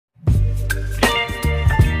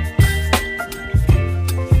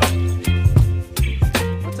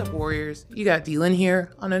Travers. You got Dylan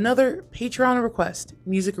here on another Patreon request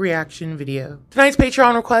music reaction video. Tonight's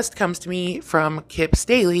Patreon request comes to me from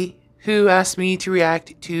Staley, who asked me to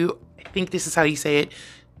react to, I think this is how you say it,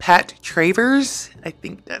 Travers. I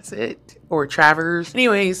think that's it. Or Travers.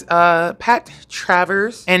 Anyways,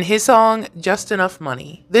 Travers and his song Just Enough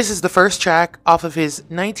Money. This is the first track off of his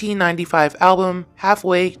 1995 album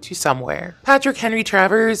Halfway to Somewhere. Patrick Henry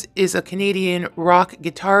Travers is a Canadian rock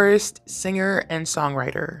guitarist, singer, and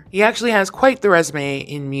songwriter. He actually has quite the resume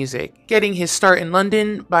in music, getting his start in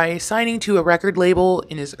London by signing to a record label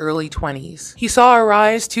in his early 20s. He saw a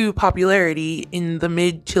rise to popularity in the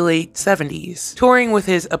mid to late 70s, touring with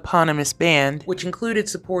his eponymous band, which included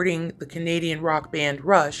supporting the Canadian rock band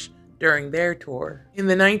Rush during their tour. In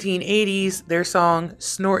the 1980s, their song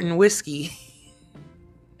Snortin' Whiskey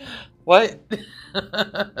what?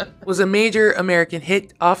 was a major American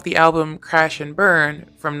hit off the album Crash and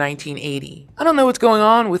Burn from 1980. I don't know what's going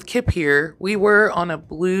on with Kip here. We were on a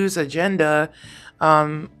blues agenda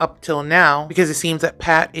up till now because it seems that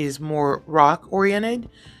Pat is more rock oriented.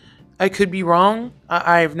 I could be wrong.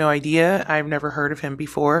 I have no idea. I've never heard of him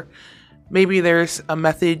before. Maybe there's a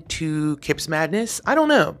method to Kip's madness. I don't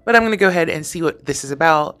know. But I'm going to go ahead and see what this is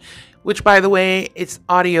about. Which, by the way, it's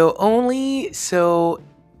audio only. So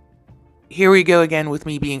here we go again with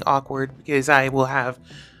me being awkward. Because I will have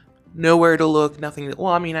nowhere to look. Nothing.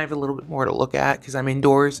 Well, I mean, I have a little bit more to look at because I'm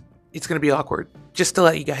indoors. It's going to be awkward. Just to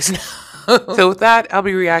let you guys know. So with that, I'll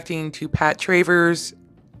be reacting to Travers.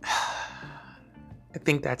 I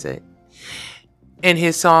think that's it. And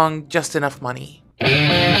his song, Just Enough Money. I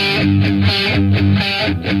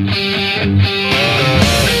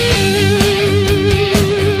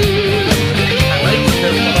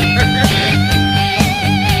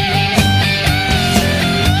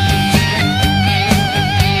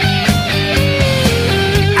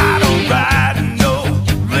don't ride no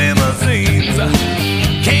limousines,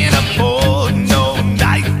 can't afford no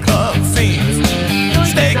nightclub scenes.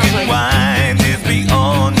 Steak and wine is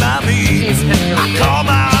beyond my means. I call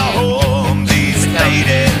my home these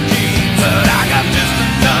faded jeans, but I got just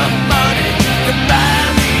enough money to buy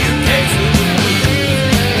me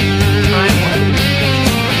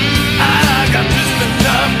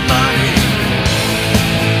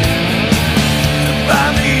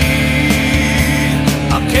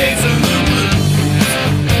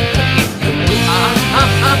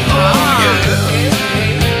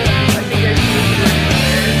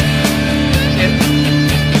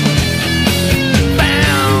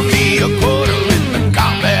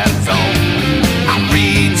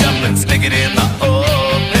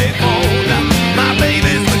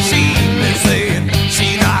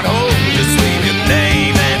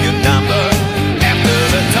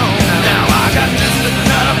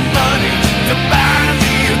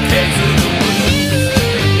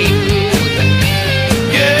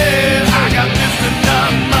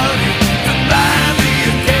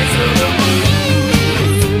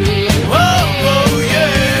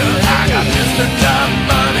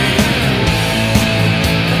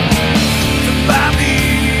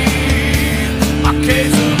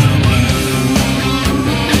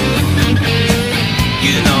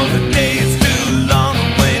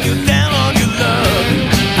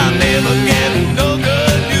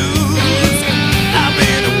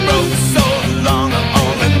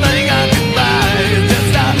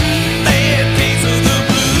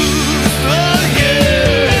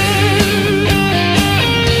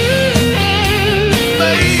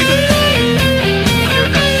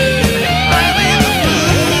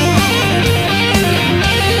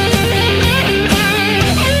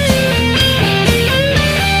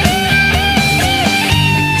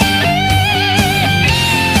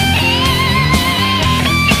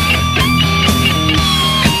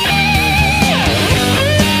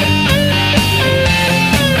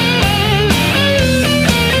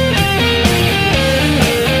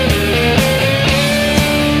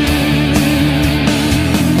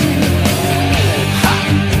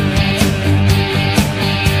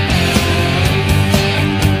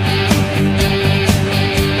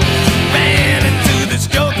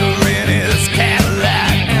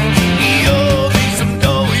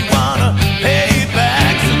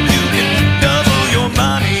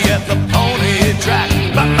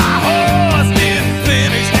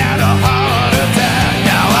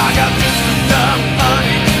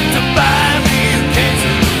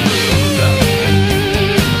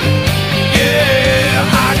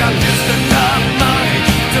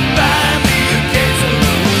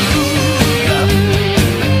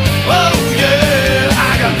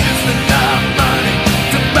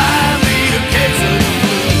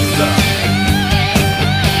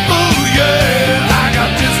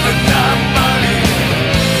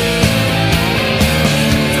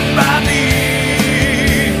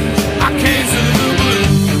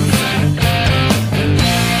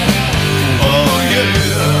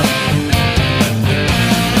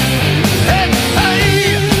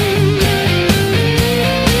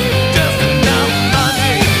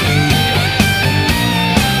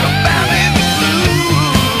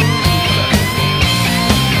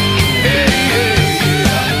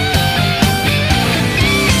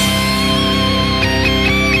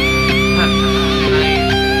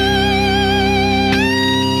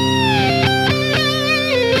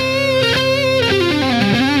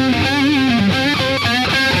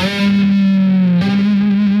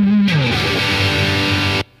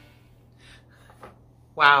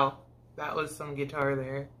That was some guitar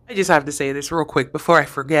there. I just have to say this real quick before I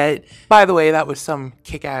forget. By the way, that was some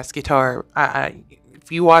kick-ass guitar.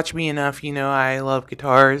 If you watch me enough, you know I love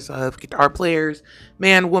guitars. I love guitar players.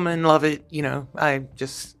 Man, woman, love it. You know, I'm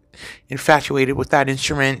just infatuated with that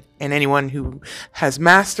instrument. And anyone who has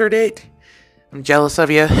mastered it, I'm jealous of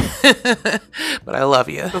you. But I love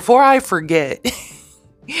you. Before I forget,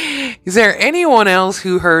 is there anyone else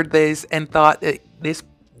who heard this and thought that this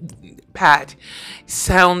Pat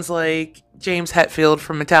sounds like James Hetfield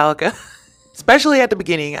from Metallica? Especially at the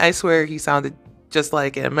beginning. I swear he sounded just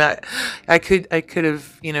like him. I could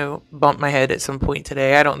have, you know, bumped my head at some point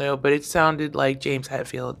today. I don't know, but it sounded like James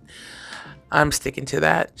Hetfield. I'm sticking to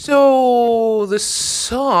that. So the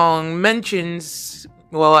song mentions,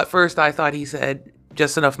 well, at first I thought he said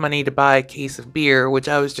just enough money to buy a case of beer, which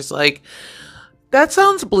I was just like, that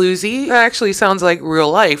sounds bluesy. That actually sounds like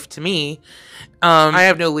real life to me. I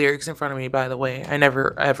have no lyrics in front of me, by the way. I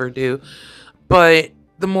never ever do. But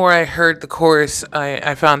the more I heard the chorus,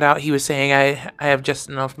 I found out he was saying I have just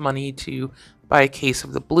enough money to buy a case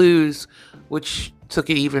of the blues, which took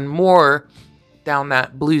it even more down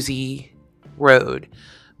that bluesy road.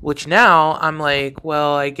 Which now I'm like,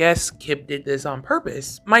 well, I guess Kip did this on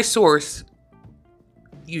purpose. My source,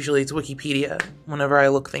 usually it's Wikipedia whenever I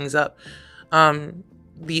look things up.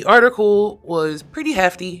 The article was pretty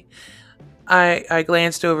hefty. I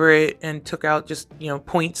glanced over it and took out just, you know,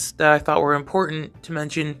 points that I thought were important to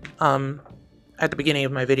mention at the beginning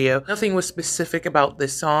of my video. Nothing was specific about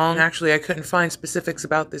this song. Actually, I couldn't find specifics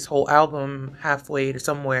about this whole album halfway to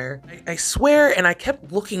somewhere. I swear, and I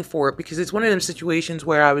kept looking for it because it's one of them situations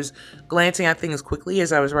where I was glancing at things quickly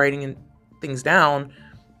as I was writing things down.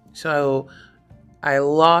 So I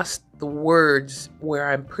lost the words where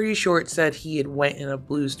I'm pretty sure it said he had went in a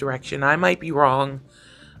blues direction. I might be wrong.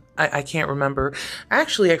 I can't remember.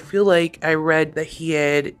 Actually, I feel like I read that he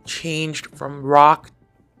had changed from rock,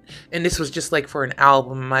 and this was just like for an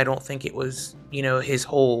album. I don't think it was, you know, his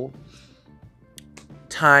whole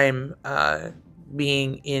time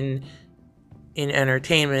being in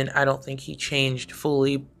entertainment. I don't think he changed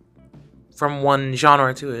fully from one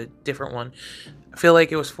genre to a different one. I feel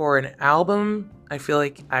like it was for an album. I feel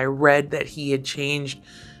like I read that he had changed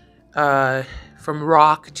from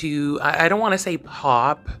rock to, I don't want to say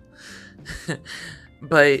pop,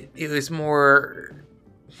 but it was more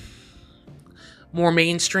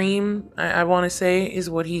mainstream, I want to say, is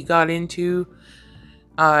what he got into.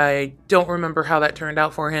 I don't remember how that turned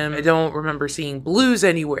out for him. I don't remember seeing blues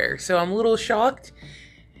anywhere, so I'm a little shocked.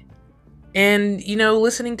 And, you know,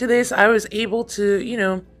 listening to this, I was able to, you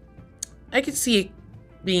know, I could see it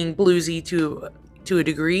being bluesy to a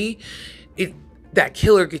degree. That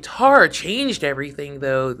killer guitar changed everything,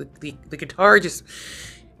 though. The guitar just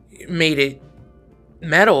made it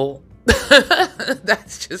metal.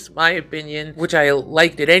 That's just my opinion, which I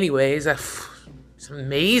liked it anyways. It's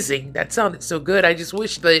amazing. That sounded so good. I just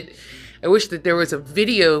wish that there was a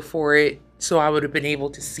video for it so I would have been able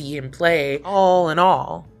to see him play. All in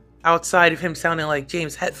all, outside of him sounding like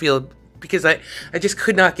James Hetfield, because I just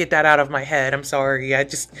could not get that out of my head. I'm sorry.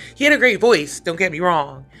 He had a great voice, don't get me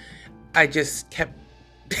wrong. I just kept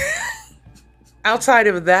outside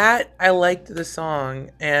of that, I liked the song,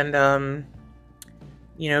 and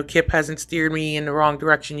you know, Kip hasn't steered me in the wrong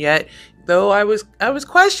direction yet, though I was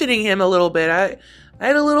questioning him a little bit. I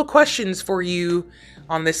had a little questions for you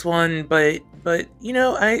on this one, but you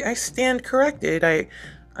know, I stand corrected.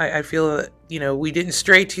 I feel that, you know, we didn't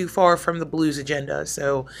stray too far from the blues agenda,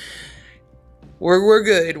 so we're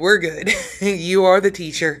good. We're good. You are the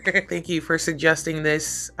teacher. Thank you for suggesting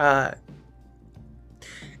this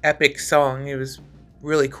epic song. It was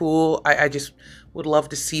really cool. I just would love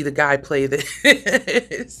to see the guy play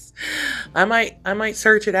this. I might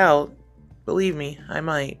search it out. Believe me, I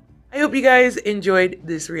might. I hope you guys enjoyed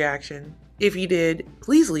this reaction. If you did,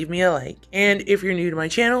 please leave me a like. And if you're new to my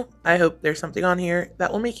channel, I hope there's something on here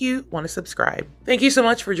that will make you want to subscribe. Thank you so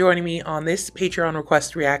much for joining me on this Patreon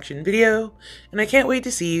request reaction video, and I can't wait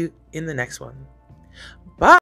to see you in the next one.